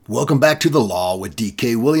Welcome back to The Law with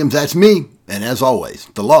DK Williams. That's me. And as always,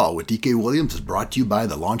 The Law with DK Williams is brought to you by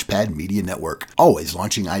the Launchpad Media Network. Always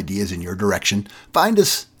launching ideas in your direction. Find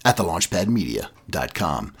us at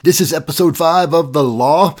thelaunchpadmedia.com. This is episode 5 of The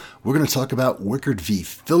Law. We're going to talk about Wickard V.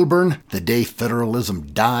 Filburn, the day federalism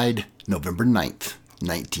died, November 9th,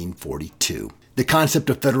 1942. The concept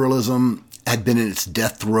of federalism had been in its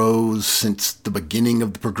death throes since the beginning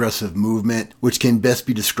of the progressive movement, which can best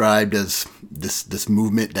be described as this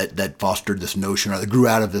movement that fostered this notion, or that grew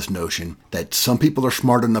out of this notion, that some people are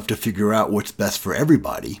smart enough to figure out what's best for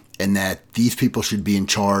everybody, and that these people should be in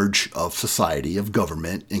charge of society, of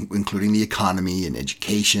government, including the economy and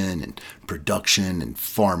education and production and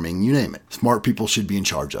farming, you name it. Smart people should be in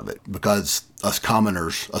charge of it because us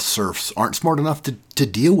commoners, us serfs, aren't smart enough to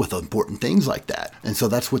deal with important things like that. And so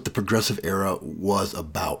that's what the progressive era was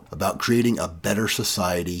about creating a better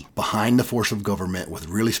society behind the force of government with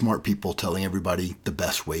really smart people telling everybody the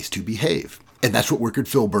best ways to behave. And that's what Wickard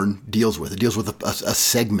Filburn deals with. It deals with a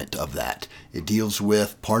segment of that. It deals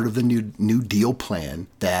with part of the New Deal plan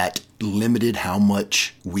that limited how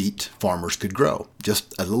much wheat farmers could grow.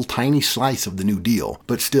 Just a little tiny slice of the New Deal,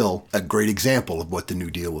 but still a great example of what the New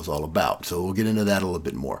Deal was all about. So we'll get into that a little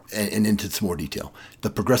bit more and into some more detail. The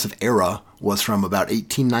progressive era was from about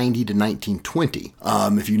 1890 to 1920.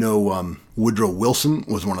 If you know, Woodrow Wilson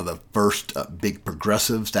was one of the first big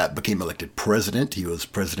progressives that became elected president. He was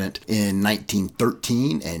president in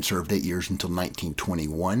 1913 and served 8 years until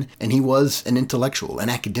 1921. And he was an intellectual, an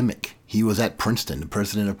academic. He was at Princeton, the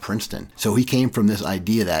president of Princeton. So he came from this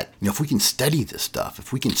idea that, if we can study this stuff,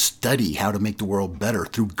 if we can study how to make the world better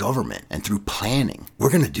through government and through planning, we're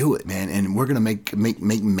going to do it, man. And we're going to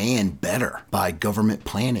make man better by government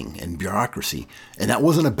planning and bureaucracy. And that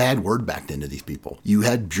wasn't a bad word back then to these people. You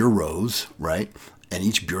had bureaus, right? And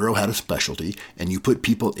each bureau had a specialty, and you put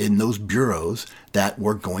people in those bureaus that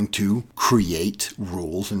were going to create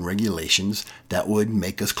rules and regulations that would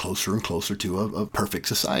make us closer and closer to a perfect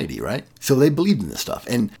society, right? So they believed in this stuff.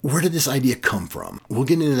 And where did this idea come from? We'll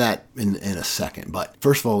get into that in a second. But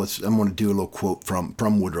first of all, I'm going to do a little quote from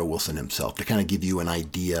Woodrow Wilson himself to kind of give you an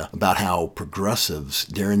idea about how progressives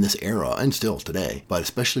during this era, and still today, but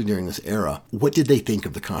especially during this era, what did they think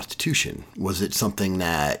of the Constitution? Was it something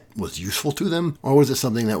that was useful to them, or was it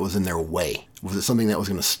something that was in their way? Was it something that was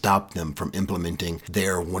going to stop them from implementing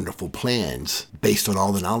their wonderful plans based on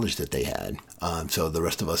all the knowledge that they had? So the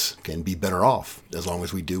rest of us can be better off as long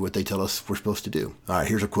as we do what they tell us we're supposed to do. All right,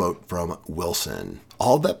 here's a quote from Wilson.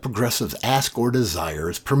 All that progressives ask or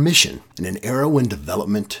desire is permission. In an era when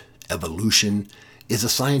development, evolution, is a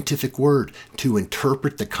scientific word to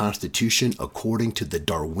interpret the Constitution according to the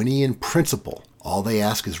Darwinian principle. All they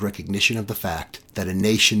ask is recognition of the fact that a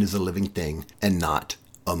nation is a living thing and not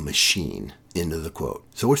a machine. End of the quote.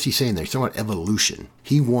 So what's he saying there? He's talking about evolution.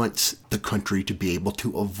 He wants the country to be able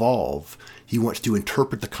to evolve. He wants to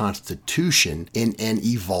interpret the Constitution in an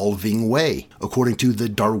evolving way, according to the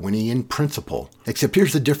Darwinian principle. Except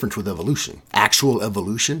here's the difference with evolution. Actual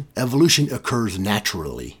evolution occurs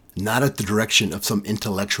naturally, not at the direction of some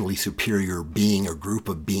intellectually superior being or group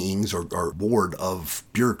of beings or board of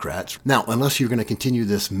bureaucrats. Now, unless you're going to continue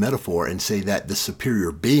this metaphor and say that the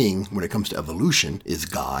superior being, when it comes to evolution, is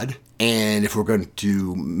God, and if we're going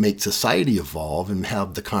to make society evolve and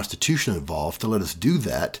have the Constitution evolve to let us do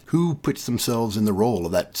that, who puts themselves in the role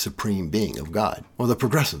of that supreme being of God? Well, the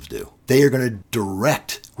progressives do. They are going to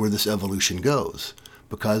direct where this evolution goes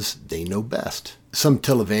because they know best. Some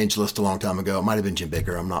televangelist a long time ago, it might have been Jim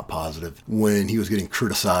Bakker, I'm not positive, when he was getting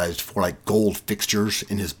criticized for gold fixtures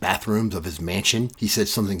in his bathrooms of his mansion, he said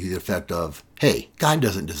something to the effect of, hey, God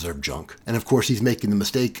doesn't deserve junk. And of course, he's making the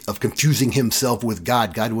mistake of confusing himself with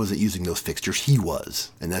God. God wasn't using those fixtures, he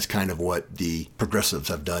was. And that's kind of what the progressives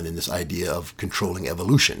have done in this idea of controlling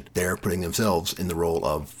evolution. They're putting themselves in the role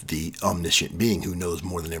of the omniscient being who knows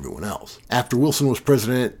more than everyone else. After Wilson was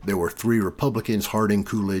president, there were 3 Republicans, Harding,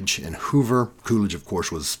 Coolidge, and Hoover. Coolidge, of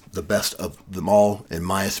course, was the best of them all. In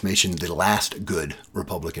my estimation, the last good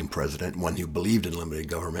Republican president, one who believed in limited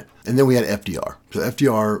government. And then we had FDR. So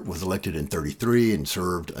FDR was elected in 1933 and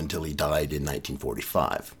served until he died in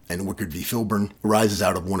 1945. And Wickard V. Filburn arises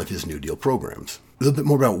out of one of his New Deal programs. A little bit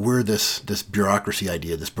more about where this bureaucracy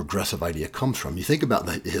idea, this progressive idea comes from. You think about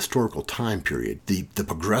the historical time period. The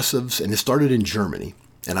progressives, and it started in Germany,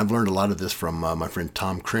 and I've learned a lot of this from my friend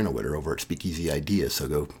Tom Kranowiter over at Speakeasy Ideas, so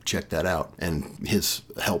go check that out. And his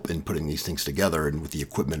help in putting these things together and with the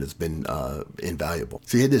equipment has been invaluable.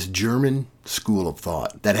 So you had this German school of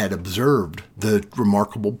thought that had observed the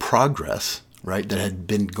remarkable progress, right, that had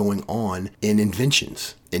been going on in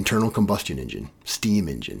inventions, internal combustion engine, steam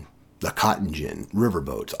engine, the cotton gin,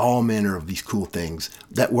 riverboats, all manner of these cool things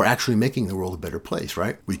that were actually making the world a better place,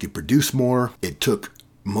 right? We could produce more. It took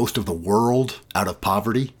most of the world out of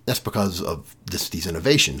poverty. That's because of these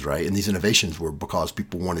innovations, right? And these innovations were because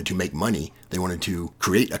people wanted to make money. They wanted to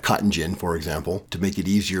create a cotton gin, for example, to make it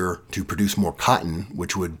easier to produce more cotton,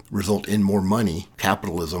 which would result in more money.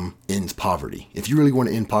 Capitalism ends poverty. If you really want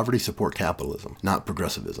to end poverty, support capitalism, not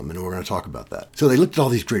progressivism. And we're going to talk about that. So they looked at all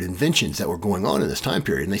these great inventions that were going on in this time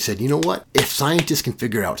period, and they said, you know what? If scientists can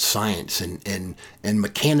figure out science and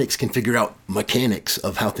mechanics can figure out mechanics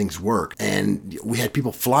of how things work, and we had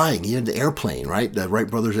people flying, you had the airplane, right? The Wright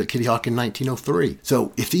brothers at Kitty Hawk in 1903.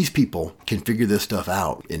 So if these people can figure this stuff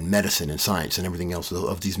out in medicine and science and everything else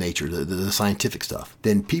of these nature, the scientific stuff,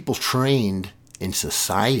 then people trained in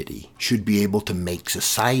society should be able to make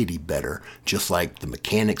society better, just like the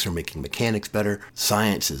mechanics are making mechanics better.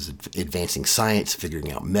 Science is advancing science,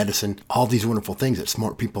 figuring out medicine, all these wonderful things that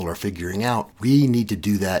smart people are figuring out. We need to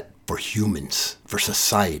do that for humans, for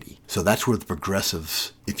society. So that's where the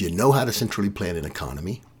progressives, if you know how to centrally plan an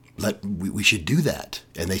economy, we should do that.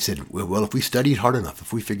 And they said, well, if we studied hard enough,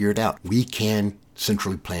 if we figure it out, we can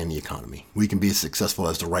centrally plan the economy. We can be as successful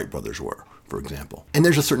as the Wright brothers were, for example. And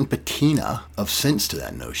there's a certain patina of sense to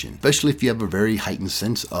that notion, especially if you have a very heightened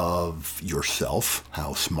sense of yourself,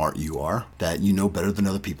 how smart you are, that you know better than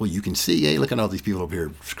other people. You can see, hey, look at all these people over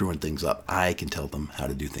here screwing things up. I can tell them how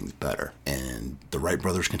to do things better. And the Wright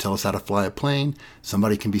brothers can tell us how to fly a plane.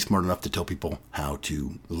 Somebody can be smart enough to tell people how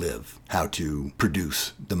to live, how to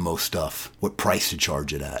produce the most stuff, what price to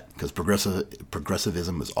charge it at. Because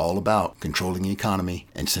progressivism is all about controlling the economy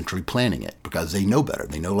and centrally planning it, because they know better.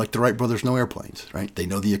 They know, like the Wright brothers know airplanes, right? They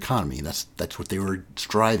know the economy. That's what they were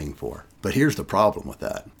striving for. But here's the problem with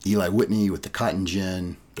that. Eli Whitney with the cotton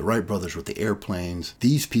gin, the Wright brothers with the airplanes.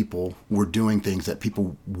 These people were doing things that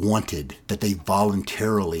people wanted, that they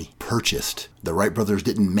voluntarily purchased. The Wright brothers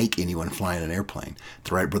didn't make anyone fly in an airplane.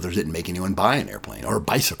 The Wright brothers didn't make anyone buy an airplane, or a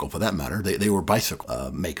bicycle for that matter. They were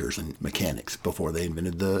bicycle makers and mechanics before they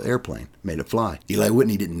invented the airplane, made it fly. Eli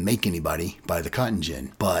Whitney didn't make anybody buy the cotton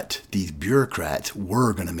gin, but these bureaucrats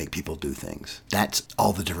were going to make people do things. That's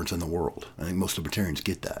all the difference in the world. I think most libertarians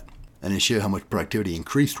get that. And to show how much productivity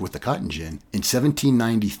increased with the cotton gin, in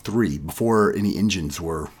 1793, before any engines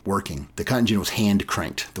were working, the cotton gin was hand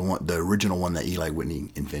cranked, the original one that Eli Whitney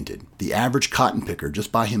invented. The average cotton picker,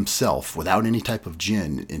 just by himself, without any type of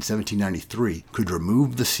gin, in 1793, could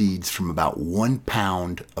remove the seeds from about 1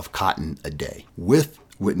 pound of cotton a day. With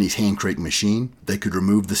Whitney's hand crank machine, they could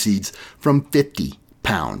remove the seeds from 50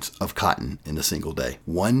 pounds of cotton in a single day.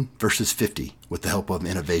 1 versus 50 with the help of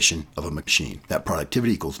innovation of a machine. That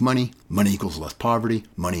productivity equals money. Money equals less poverty.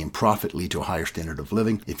 Money and profit lead to a higher standard of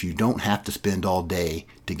living. If you don't have to spend all day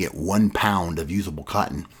to get 1 pound of usable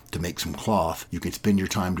cotton to make some cloth, you can spend your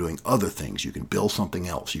time doing other things. You can build something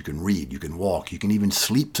else. You can read. You can walk. You can even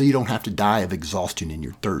sleep so you don't have to die of exhaustion in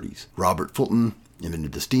your 30s. Robert Fulton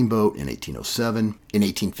invented the steamboat in 1807. In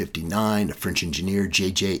 1859, a French engineer,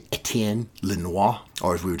 J.J. Etienne Lenoir,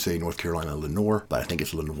 or as we would say in North Carolina, Lenoir, but I think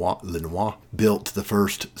it's Lenoir, built the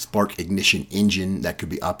first spark ignition engine that could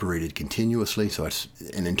be operated continuously, so it's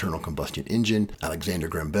an internal combustion engine. Alexander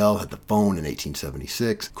Graham Bell had the phone in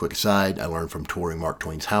 1876. Quick aside, I learned from touring Mark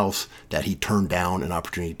Twain's house that he turned down an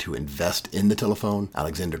opportunity to invest in the telephone.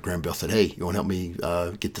 Alexander Graham Bell said, hey, you want to help me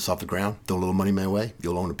get this off the ground? Throw a little money my way?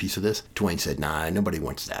 You'll own a piece of this? Twain said, nah, nobody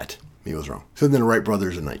wants that. He was wrong. So then the Wright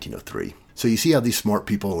brothers in 1903. So you see how these smart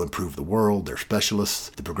people improve the world. They're specialists.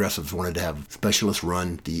 The progressives wanted to have specialists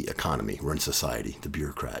run the economy, run society, the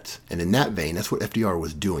bureaucrats. And in that vein, that's what FDR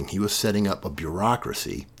was doing. He was setting up a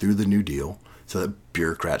bureaucracy through the New Deal so that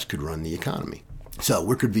bureaucrats could run the economy. So,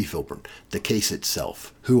 Wickard V. Filburn, the case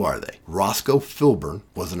itself. Who are they? Roscoe Filburn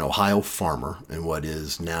was an Ohio farmer in what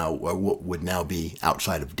would now be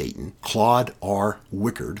outside of Dayton. Claude R.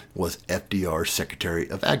 Wickard was FDR's Secretary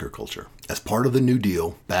of Agriculture. As part of the New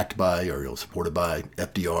Deal, backed by, or supported by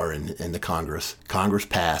FDR and the Congress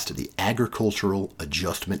passed the Agricultural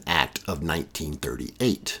Adjustment Act of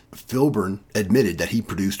 1938. Filburn admitted that he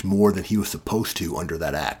produced more than he was supposed to under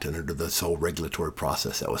that act and under this whole regulatory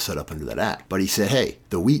process that was set up under that act. But he said, hey,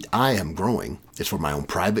 the wheat I am growing is for my own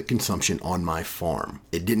private consumption on my farm.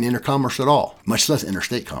 It didn't enter commerce at all, much less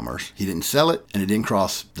interstate commerce. He didn't sell it, and it didn't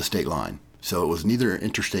cross the state line. So it was neither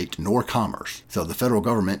interstate nor commerce. So the federal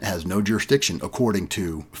government has no jurisdiction, according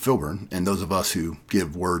to Filburn, and those of us who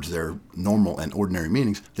give words their normal and ordinary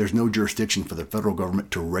meanings, there's no jurisdiction for the federal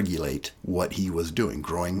government to regulate what he was doing,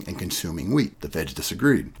 growing and consuming wheat. The feds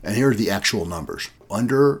disagreed. And here are the actual numbers.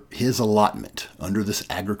 Under his allotment, under this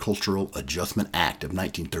Agricultural Adjustment Act of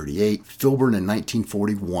 1938, Filburn in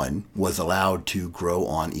 1941 was allowed to grow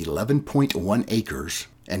on 11.1 acres,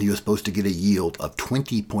 and he was supposed to get a yield of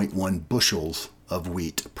 20.1 bushels of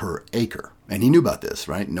wheat per acre. And he knew about this,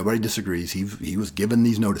 right? Nobody disagrees. He was given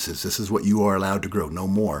these notices. This is what you are allowed to grow, no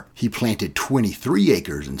more. He planted 23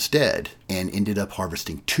 acres instead and ended up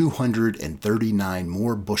harvesting 239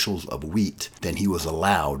 more bushels of wheat than he was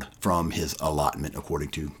allowed from his allotment, according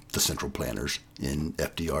to the central planners in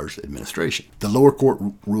FDR's administration. The lower court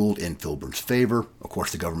ruled in Filburn's favor. Of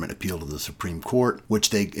course, the government appealed to the Supreme Court, which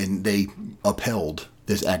they upheld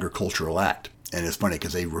this Agricultural Act. And it's funny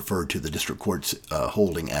because they referred to the district court's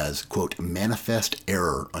holding as, quote, manifest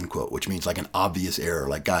error, unquote, which means like an obvious error.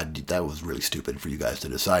 Like, God, that was really stupid for you guys to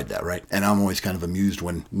decide that, right? And I'm always kind of amused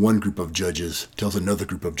when one group of judges tells another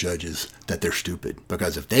group of judges that they're stupid.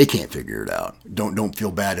 Because if they can't figure it out, don't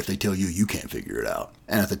feel bad if they tell you you can't figure it out.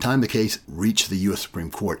 And at the time the case reached the U.S.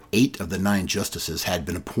 Supreme Court, 8 of the 9 justices had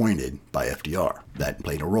been appointed by FDR. That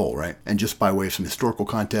played a role, right? And just by way of some historical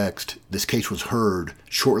context, this case was heard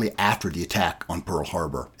shortly after the attack on Pearl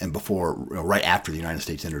Harbor and right after the United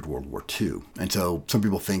States entered World War II. And so some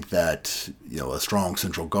people think that, a strong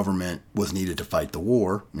central government was needed to fight the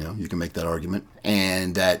war. You can make that argument.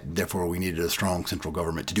 And that, therefore, we needed a strong central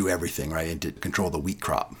government to do everything, right? And to control the wheat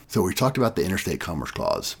crop. So we talked about the Interstate Commerce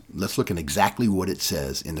Clause. Let's look at exactly what it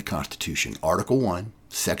says in the Constitution. Article 1.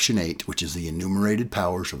 Section 8, which is the enumerated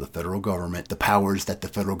powers of the federal government, the powers that the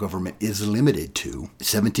federal government is limited to.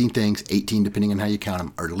 17 things, 18 depending on how you count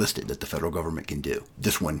them, are listed that the federal government can do.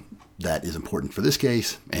 This one that is important for this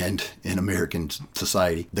case and in American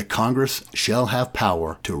society. The Congress shall have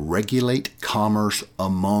power to regulate commerce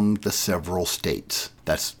among the several states.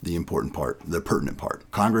 That's the important part, the pertinent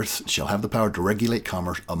part. Congress shall have the power to regulate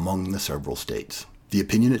commerce among the several states. The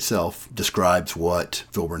opinion itself describes what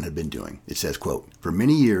Filburn had been doing. It says, quote, for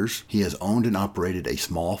many years, he has owned and operated a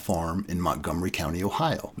small farm in Montgomery County,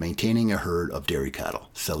 Ohio, maintaining a herd of dairy cattle,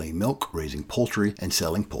 selling milk, raising poultry, and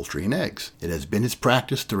selling poultry and eggs. It has been his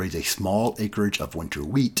practice to raise a small acreage of winter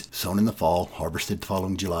wheat, sown in the fall, harvested the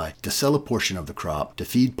following July, to sell a portion of the crop, to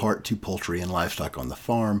feed part to poultry and livestock on the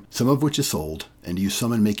farm, some of which is sold, and to use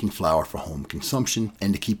some in making flour for home consumption,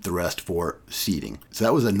 and to keep the rest for seeding. So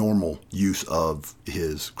that was a normal use of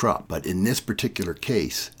his crop. But in this particular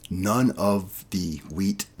case, none of the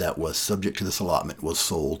wheat that was subject to this allotment was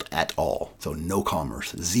sold at all. So no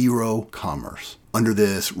commerce, zero commerce. Under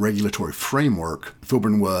this regulatory framework,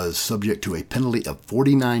 Filburn was subject to a penalty of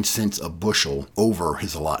 49 cents a bushel over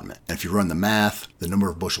his allotment. And if you run the math, the number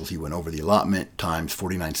of bushels he went over the allotment times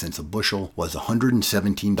 49 cents a bushel was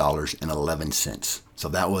 $117.11. So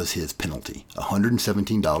that was his penalty,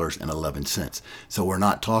 $117.11. So we're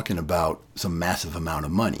not talking about some massive amount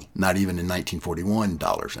of money, not even in 1941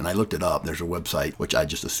 dollars. And I looked it up. There's a website, which I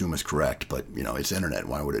just assume is correct, but it's internet.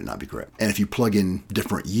 Why would it not be correct? And if you plug in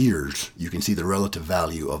different years, you can see the relative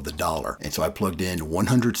value of the dollar. And so I plugged in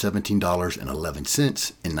 $117.11 in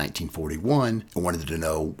 1941. I wanted to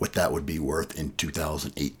know what that would be worth in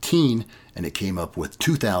 2018. And it came up with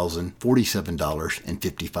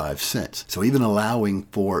 $2,047.55. So even allowing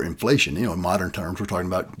for inflation, in modern terms, we're talking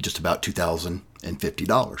about just about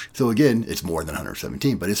 $2,050. So again, it's more than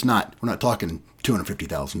 117, but we're not talking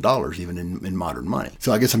 $250,000 even in modern money.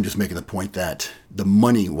 So I guess I'm just making the point that the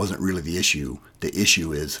money wasn't really the issue. The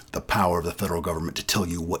issue is the power of the federal government to tell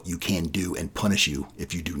you what you can do and punish you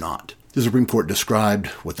if you do not. The Supreme Court described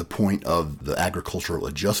what the point of the Agricultural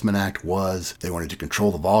Adjustment Act was. They wanted to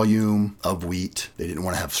control the volume of wheat. They didn't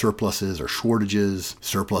want to have surpluses or shortages.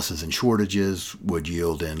 Surpluses and shortages would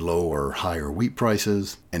yield in low or higher wheat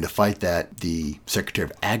prices. And to fight that, the Secretary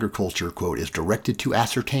of Agriculture, quote, is directed to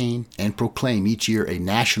ascertain and proclaim each year a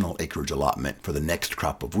national acreage allotment for the next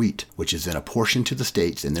crop of wheat, which is then apportioned to the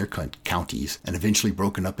states and their counties and eventually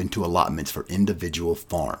broken up into allotments for individual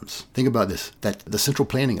farms. Think about this, that the central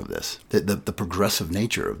planning of this, the progressive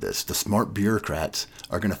nature of this, the smart bureaucrats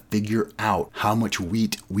are going to figure out how much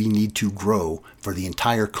wheat we need to grow for the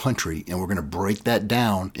entire country, and we're going to break that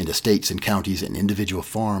down into states and counties and individual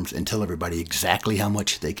farms and tell everybody exactly how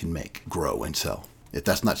much they can make, grow, and sell. If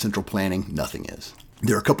that's not central planning, nothing is.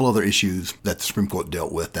 There are a couple other issues that the Supreme Court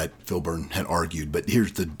dealt with that Filburn had argued, but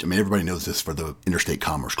everybody knows this for the Interstate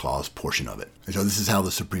Commerce Clause portion of it. And so this is how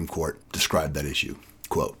the Supreme Court described that issue.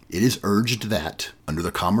 Quote, it is urged that Under the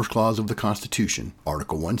Commerce Clause of the Constitution,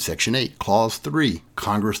 Article 1, Section 8, Clause 3,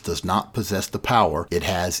 Congress does not possess the power it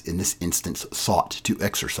has in this instance sought to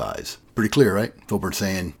exercise. Pretty clear, right? Filburn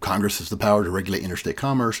saying Congress has the power to regulate interstate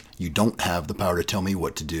commerce. You don't have the power to tell me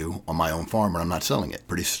what to do on my own farm when I'm not selling it.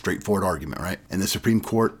 Pretty straightforward argument, right? And the Supreme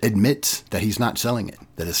Court admits that he's not selling it,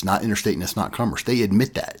 that it's not interstate and it's not commerce. They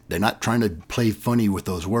admit that. They're not trying to play funny with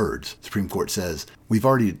those words. The Supreme Court says, we've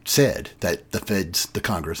already said that the feds, the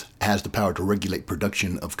Congress, has the power to regulate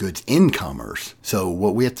production of goods in commerce. So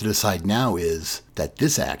what we have to decide now is that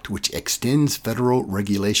this act, which extends federal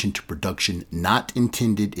regulation to production not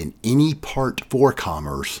intended in any part for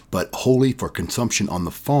commerce, but wholly for consumption on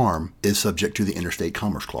the farm, is subject to the Interstate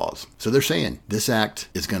Commerce Clause. So they're saying this act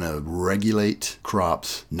is going to regulate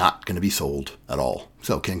crops not going to be sold at all.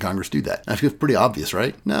 So can Congress do that? I feel it's pretty obvious,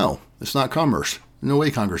 right? No, it's not commerce. No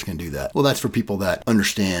way Congress can do that. Well, that's for people that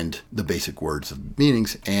understand the basic words of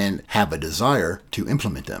meanings and have a desire to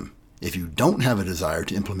implement them. If you don't have a desire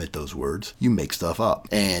to implement those words, you make stuff up.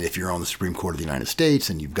 And if you're on the Supreme Court of the United States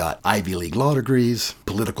and you've got Ivy League law degrees,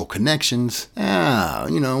 political connections,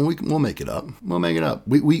 we'll make it up. We'll make it up.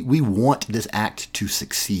 We want this act to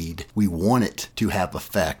succeed. We want it to have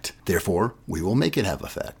effect. Therefore, we will make it have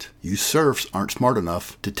effect. You serfs aren't smart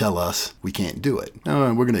enough to tell us we can't do it.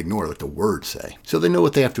 No, we're going to ignore what the words say. So they know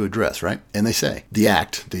what they have to address, right? And they say, the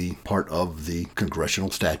act, the part of the congressional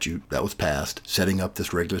statute that was passed, setting up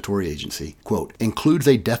this regulatory agency, quote, includes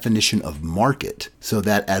a definition of market so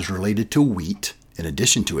that as related to wheat, in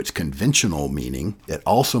addition to its conventional meaning, it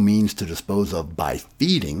also means to dispose of by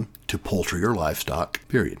feeding to poultry or livestock,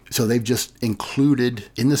 period. So they've just included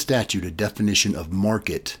in the statute a definition of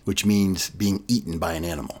market, which means being eaten by an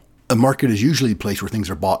animal. A market is usually a place where things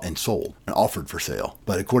are bought and sold and offered for sale.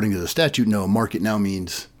 But according to the statute, no, a market now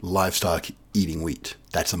means livestock eating wheat.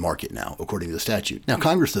 That's a market now, according to the statute. Now,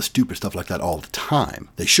 Congress does stupid stuff like that all the time.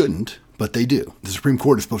 They shouldn't, but they do. The Supreme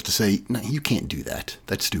Court is supposed to say, no, you can't do that.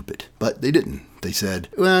 That's stupid. But they didn't. They said,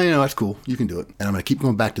 well, that's cool. You can do it. And I'm going to keep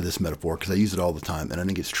going back to this metaphor because I use it all the time, and I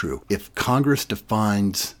think it's true. If Congress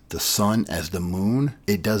defines the sun as the moon,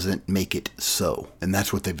 it doesn't make it so. And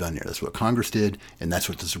that's what they've done here. That's what Congress did, and that's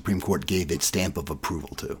what the Supreme Court gave its stamp of approval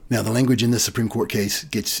to. Now, the language in this Supreme Court case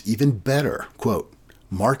gets even better. Quote,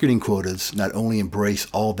 marketing quotas not only embrace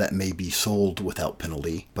all that may be sold without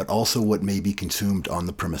penalty, but also what may be consumed on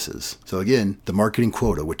the premises. So again, the marketing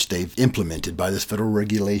quota, which they've implemented by this federal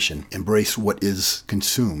regulation, embrace what is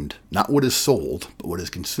consumed, not what is sold, but what is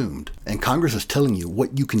consumed. And Congress is telling you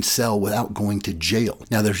what you can sell without going to jail.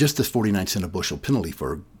 Now, there's just this 49 cent a bushel penalty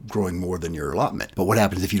for growing more than your allotment. But what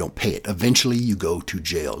happens if you don't pay it? Eventually you go to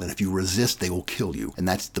jail. And if you resist, they will kill you. And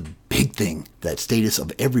that's the big thing that statists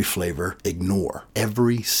of every flavor ignore.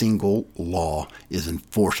 Every single law is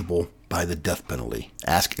enforceable by the death penalty.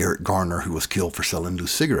 Ask Eric Garner, who was killed for selling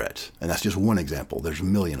loose cigarettes. And that's just one example. There's a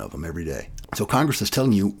million of them every day. So Congress is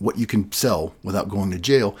telling you what you can sell without going to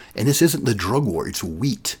jail. And this isn't the drug war. It's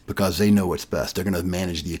wheat, because they know what's best. They're going to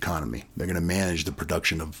manage the economy. They're going to manage the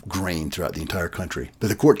production of grain throughout the entire country. But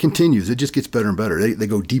the court continues. It just gets better and better. They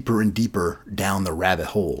go deeper and deeper down the rabbit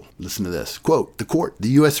hole. Listen to this. Quote, the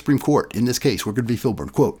U.S. Supreme Court, in this case, Wickard V.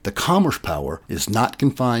 Filburn, quote, the commerce power is not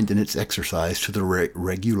confined in its exercise to the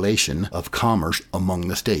regulation of commerce among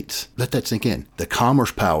the states. Let that sink in. The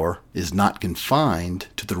commerce power is not confined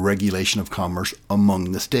to the regulation of commerce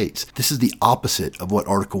among the states. This is the opposite of what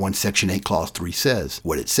Article 1, Section 8, Clause 3 says.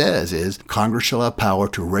 What it says is Congress shall have power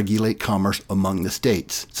to regulate commerce among the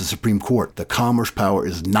states. It's the Supreme Court. The commerce power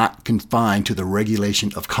is not confined to the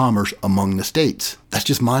regulation of commerce among the states. That's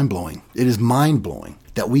just mind-blowing. It is mind-blowing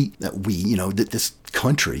that this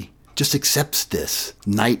country just accepts this.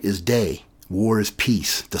 Night is day. War is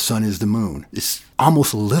peace. The sun is the moon. It's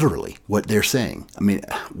almost literally what they're saying. I mean,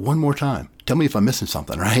 one more time. Tell me if I'm missing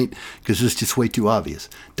something, right? Because it's just way too obvious.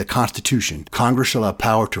 The Constitution, Congress shall have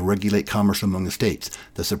power to regulate commerce among the states.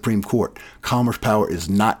 The Supreme Court, commerce power is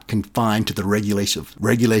not confined to the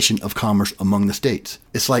regulation of commerce among the states.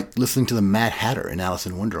 It's like listening to the Mad Hatter in Alice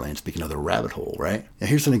in Wonderland, speaking of the rabbit hole, right? Now,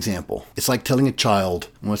 here's an example. It's like telling a child,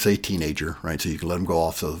 let's say a teenager, right? So you can let them go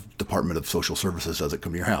off so the Department of Social Services doesn't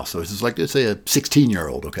come to your house. So it's like, let's say a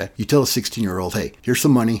 16-year-old, okay? You tell a 16-year-old, hey, here's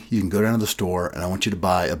some money. You can go down to the store and I want you to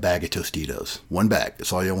buy a bag of Tostitos. One bag.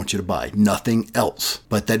 That's all I want you to buy. Nothing else.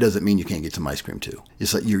 But that doesn't mean you can't get some ice cream too.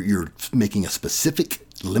 It's like you're making a specific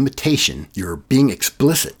limitation. You're being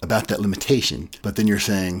explicit about that limitation, but then you're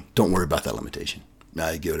saying, don't worry about that limitation. Now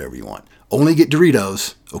you get whatever you want. only get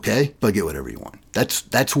Doritos, okay? But get whatever you want.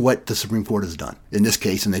 That's what the Supreme Court has done in this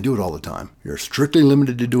case, and they do it all the time. You're strictly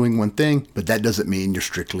limited to doing one thing, but that doesn't mean you're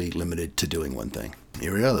strictly limited to doing one thing.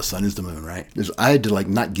 Here we go. The sun is the moon, right? I had to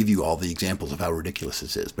not give you all the examples of how ridiculous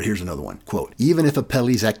this is, but here's another one. Quote, even if a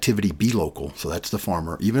Appellee's activity be local, so that's the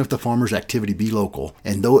farmer, even if the farmer's activity be local,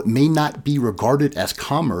 and though it may not be regarded as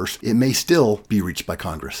commerce, it may still be reached by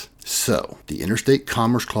Congress. So, the Interstate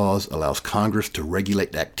Commerce Clause allows Congress to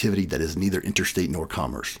regulate activity that is neither interstate nor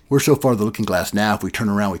commerce. We're so far the looking glass now, if we turn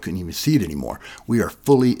around, we couldn't even see it anymore. We are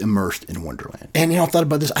fully immersed in Wonderland. And I thought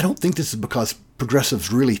about this. I don't think this is because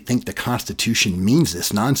progressives really think the Constitution means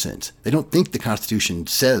this nonsense. They don't think the Constitution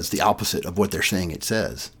says the opposite of what they're saying it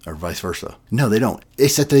says, or vice versa. No, they don't.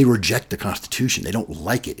 It's that they reject the Constitution. They don't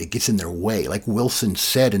like it. It gets in their way. Like Wilson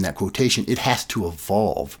said in that quotation, it has to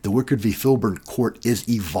evolve. The Wickard V. Filburn court is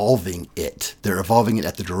evolving it. They're evolving it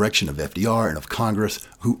at the direction of FDR and of Congress,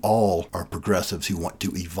 who all are progressives who want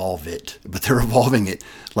to evolve it. But they're evolving it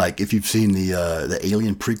like if you've seen the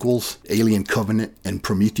Alien prequels, Alien Covenant and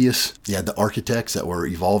Prometheus, the architects that were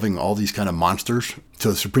evolving all these kind of monsters. So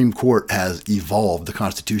the Supreme Court has evolved the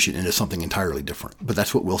Constitution into something entirely different. But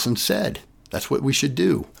that's what Wilson said. That's what we should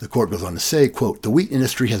do. The court goes on to say, quote, the wheat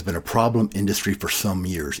industry has been a problem industry for some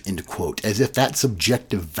years, end quote, as if that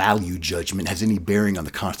subjective value judgment has any bearing on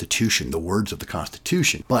the Constitution, the words of the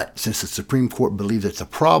Constitution. But since the Supreme Court believes it's a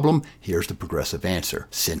problem, here's the progressive answer.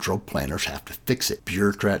 Central planners have to fix it.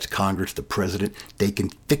 Bureaucrats, Congress, the president, they can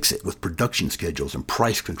fix it with production schedules and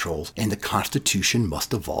price controls, and the Constitution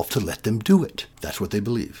must evolve to let them do it. That's what they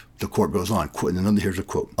believe. The court goes on, and here's a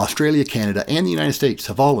quote. Australia, Canada, and the United States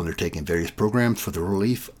have all undertaken various programs for the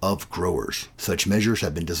relief of growers. Such measures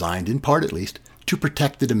have been designed, in part at least, to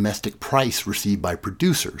protect the domestic price received by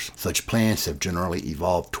producers. Such plans have generally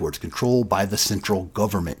evolved towards control by the central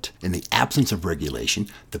government. In the absence of regulation,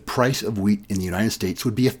 the price of wheat in the United States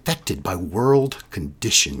would be affected by world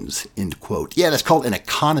conditions, end quote. Yeah, that's called an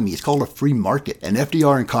economy. It's called a free market. And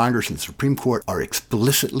FDR and Congress and the Supreme Court are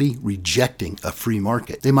explicitly rejecting a free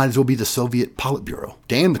market. They might as well be the Soviet Politburo.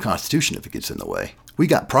 Damn the Constitution if it gets in the way. We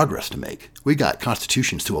got progress to make. We got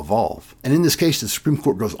constitutions to evolve. And in this case, the Supreme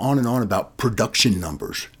Court goes on and on about production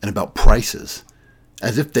numbers and about prices,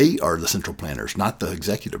 as if they are the central planners, not the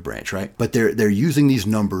executive branch, right? But they're using these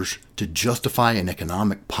numbers to justify an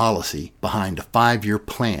economic policy behind a 5-year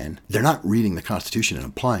plan. They're not reading the Constitution and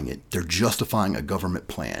applying it. They're justifying a government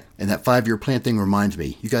plan. And that 5-year plan thing reminds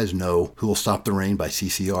me, you guys know Who Will Stop the Rain by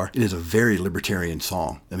CCR? It is a very libertarian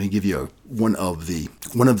song. Let me give you one of the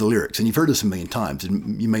lyrics. And you've heard this a million times,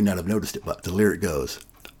 and you may not have noticed it, but the lyric goes,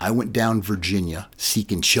 I went down Virginia,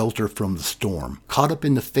 seeking shelter from the storm. Caught up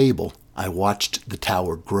in the fable, I watched the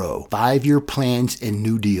tower grow. 5-year plans and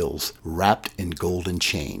new deals wrapped in golden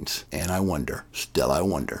chains. And I wonder, still I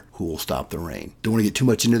wonder, who will stop the rain? Don't want to get too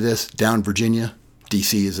much into this. Down Virginia,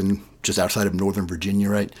 D.C. is in just outside of Northern Virginia,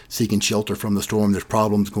 right? Seeking shelter from the storm. There's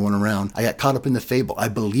problems going around. I got caught up in the fable. I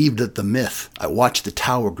believed that the myth. I watched the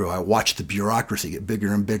tower grow. I watched the bureaucracy get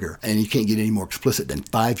bigger and bigger. And you can't get any more explicit than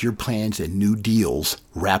 5-year plans and new deals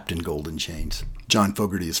wrapped in golden chains. John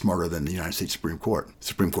Fogerty is smarter than the United States Supreme Court. The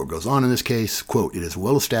Supreme Court goes on in this case, quote, it is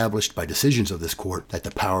well established by decisions of this court that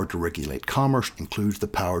the power to regulate commerce includes the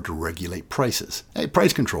power to regulate prices. Hey,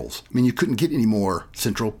 price controls. I mean, you couldn't get any more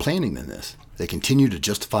central planning than this. They continue to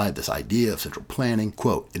justify this idea of central planning.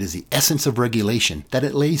 Quote, it is the essence of regulation that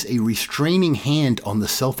it lays a restraining hand on the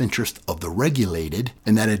self-interest of the regulated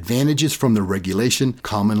and that advantages from the regulation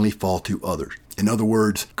commonly fall to others. In other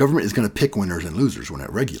words, government is going to pick winners and losers when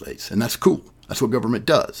it regulates, and that's cool. That's what government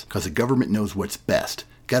does, because the government knows what's best.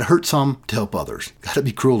 Got to hurt some to help others. Got to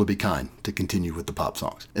be cruel to be kind, to continue with the pop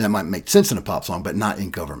songs. And that might make sense in a pop song, but not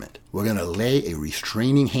in government. We're going to lay a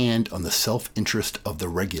restraining hand on the self-interest of the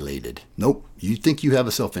regulated. Nope. You think you have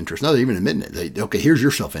a self-interest. No, they're even admitting it. Okay, here's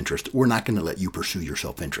your self-interest. We're not going to let you pursue your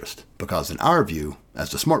self-interest. Because in our view,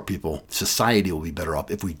 as the smart people, society will be better off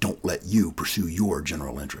if we don't let you pursue your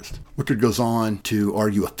general interest. Wickard goes on to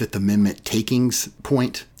argue a Fifth Amendment takings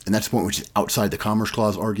point. And that's the point which is outside the Commerce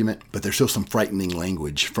Clause argument, but there's still some frightening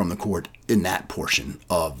language from the court in that portion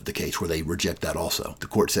of the case where they reject that also. The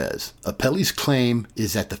court says, Appellee's claim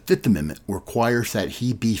is that the Fifth Amendment requires that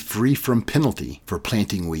he be free from penalty for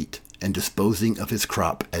planting wheat and disposing of his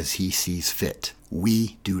crop as he sees fit.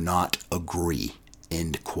 We do not agree.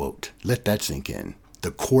 End quote. Let that sink in. The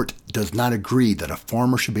court does not agree that a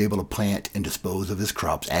farmer should be able to plant and dispose of his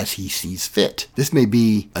crops as he sees fit. This may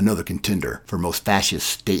be another contender for most fascist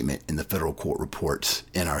statement in the federal court reports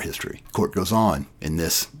in our history. The court goes on in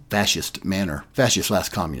this fascist manner,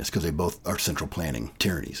 fascist/communist, because they both are central planning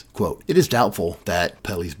tyrannies. Quote, it is doubtful that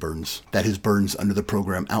his burdens under the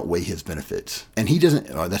program outweigh his benefits. And he doesn't,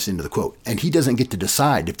 that's the end of the quote, and he doesn't get to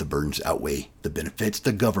decide if the burdens outweigh the benefits.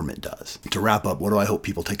 The government does. To wrap up, what do I hope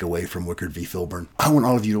people take away from Wickard v. Filburn? I want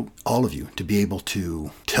all of you to be able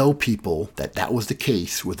to tell people that that was the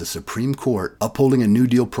case with the Supreme Court upholding a New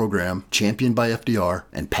Deal program championed by FDR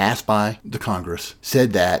and passed by the Congress,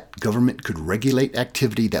 said that government could regulate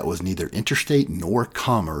activity that was neither interstate nor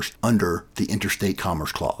commerce under the Interstate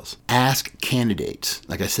Commerce Clause. Ask candidates,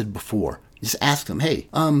 like I said before, just ask them, hey,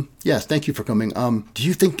 yes, thank you for coming. Do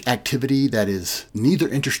you think activity that is neither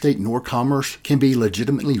interstate nor commerce can be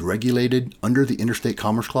legitimately regulated under the Interstate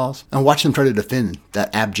Commerce Clause? And watch them try to defend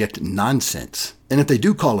that abject nonsense. And if they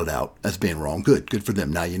do call it out as being wrong, good for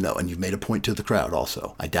them. Now you know, and you've made a point to the crowd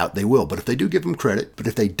also. I doubt they will, but if they do, give them credit. But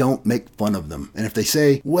if they don't, make fun of them. And if they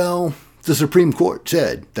say, well, the Supreme Court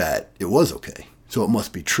said that it was okay, so it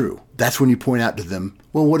must be true. That's when you point out to them,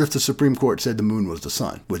 well, what if the Supreme Court said the moon was the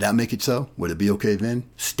sun? Would that make it so? Would it be okay then?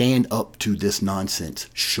 Stand up to this nonsense.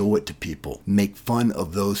 Show it to people. Make fun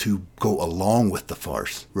of those who go along with the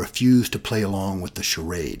farce. Refuse to play along with the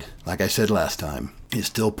charade. Like I said last time, it's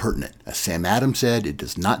still pertinent. As Sam Adams said, it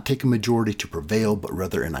does not take a majority to prevail, but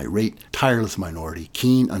rather an irate, tireless minority,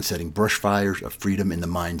 keen on setting brush fires of freedom in the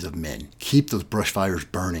minds of men. Keep those brush fires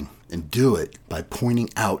burning, and do it by pointing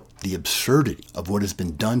out the absurdity of what has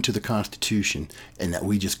been done to the Constitution and that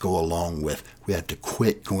we just go along with. We have to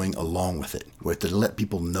quit going along with it. We have to let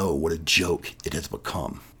people know what a joke it has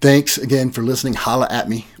become. Thanks again for listening. Holla at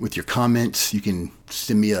me with your comments. You can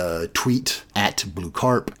send me a tweet at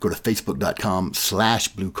BlueCarp. Go to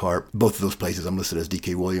facebook.com/BlueCarp. Both of those places I'm listed as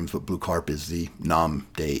DK Williams, but BlueCarp is the nom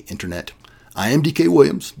de internet. I am DK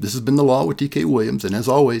Williams. This has been The Law with DK Williams. And as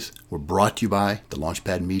always, we're brought to you by the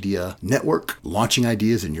Launchpad Media Network, launching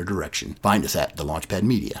ideas in your direction. Find us at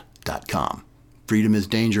thelaunchpadmedia.com. Freedom is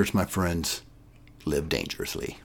dangerous, my friends. Live dangerously.